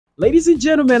Ladies and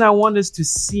gentlemen, I want us to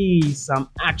see some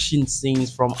action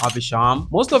scenes from Aavesham.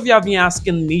 Most of you have been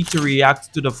asking me to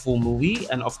react to the full movie,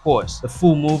 and of course, the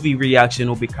full movie reaction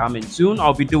will be coming soon.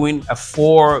 I'll be doing a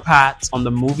 4-part on the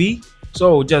movie,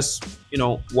 so just,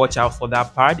 watch out for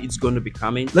that part. It's going to be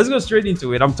coming. Let's go straight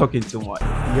into it. I'm talking too much.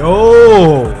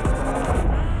 Yo!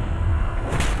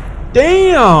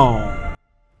 Damn!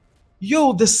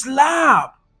 Yo, the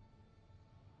slap!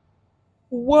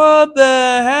 What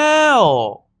the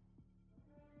hell?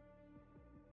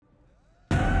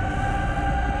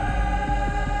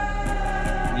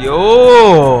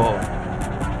 Yo!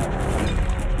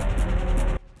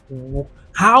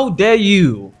 How dare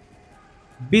you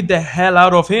beat the hell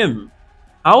out of him?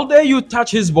 How dare you touch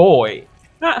his boy?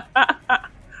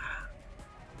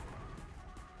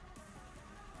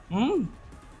 Hmm?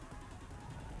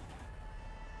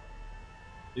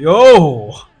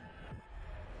 Yo!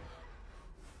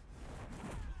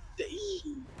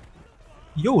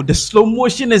 Yo, the slow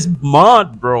motion is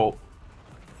mad, bro.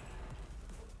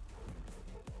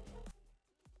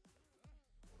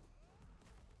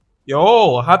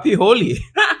 Yo, happy Holi.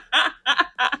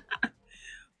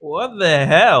 What the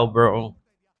hell, bro?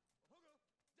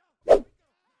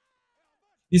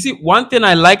 You see, one thing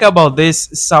I like about this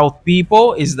South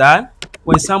people is that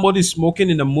when somebody's smoking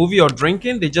in a movie or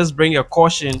drinking, they just bring a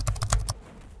caution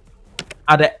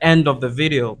at the end of the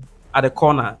video, at the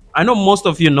corner. I know most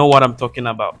of you know what I'm talking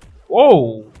about.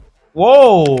 Whoa.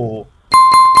 Whoa.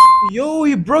 Yo,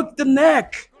 he broke the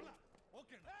neck.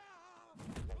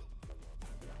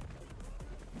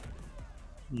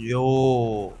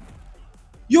 Yo.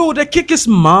 Yo, the kick is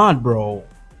mad, bro.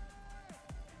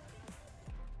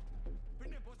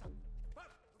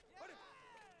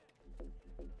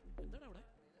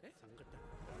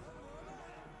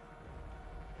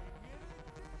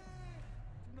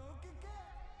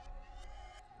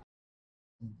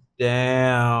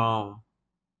 Damn.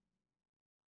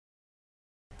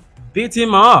 Beat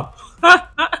him up.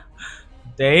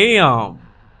 Damn.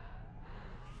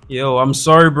 Yo, I'm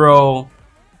sorry, bro.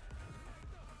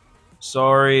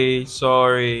 Sorry.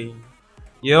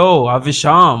 Yo,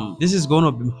 Aavesham, this is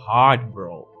gonna be hard,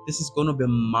 bro. This is gonna be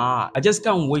mad. I just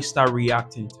can't wait to start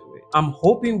reacting to it. I'm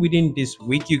hoping within this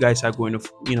week you guys are going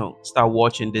to, start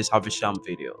watching this Aavesham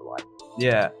video. Like,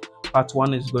 yeah, part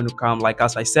 1 is going to come. Like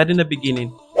as I said in the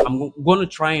beginning, I'm going to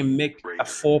try and make a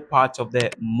 4 part of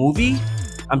the movie.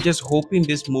 I'm just hoping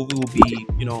this movie will be,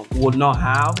 will not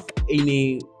have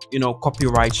any,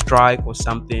 copyright strike or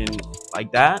something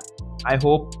like that. I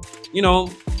hope,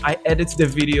 I edit the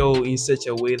video in such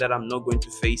a way that I'm not going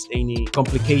to face any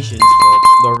complications for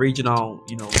the original,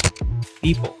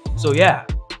 people. So yeah,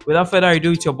 without further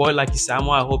ado, it's your boy Lucky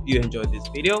Samuel. I hope you enjoyed this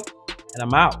video, and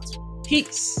I'm out.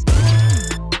 Peace.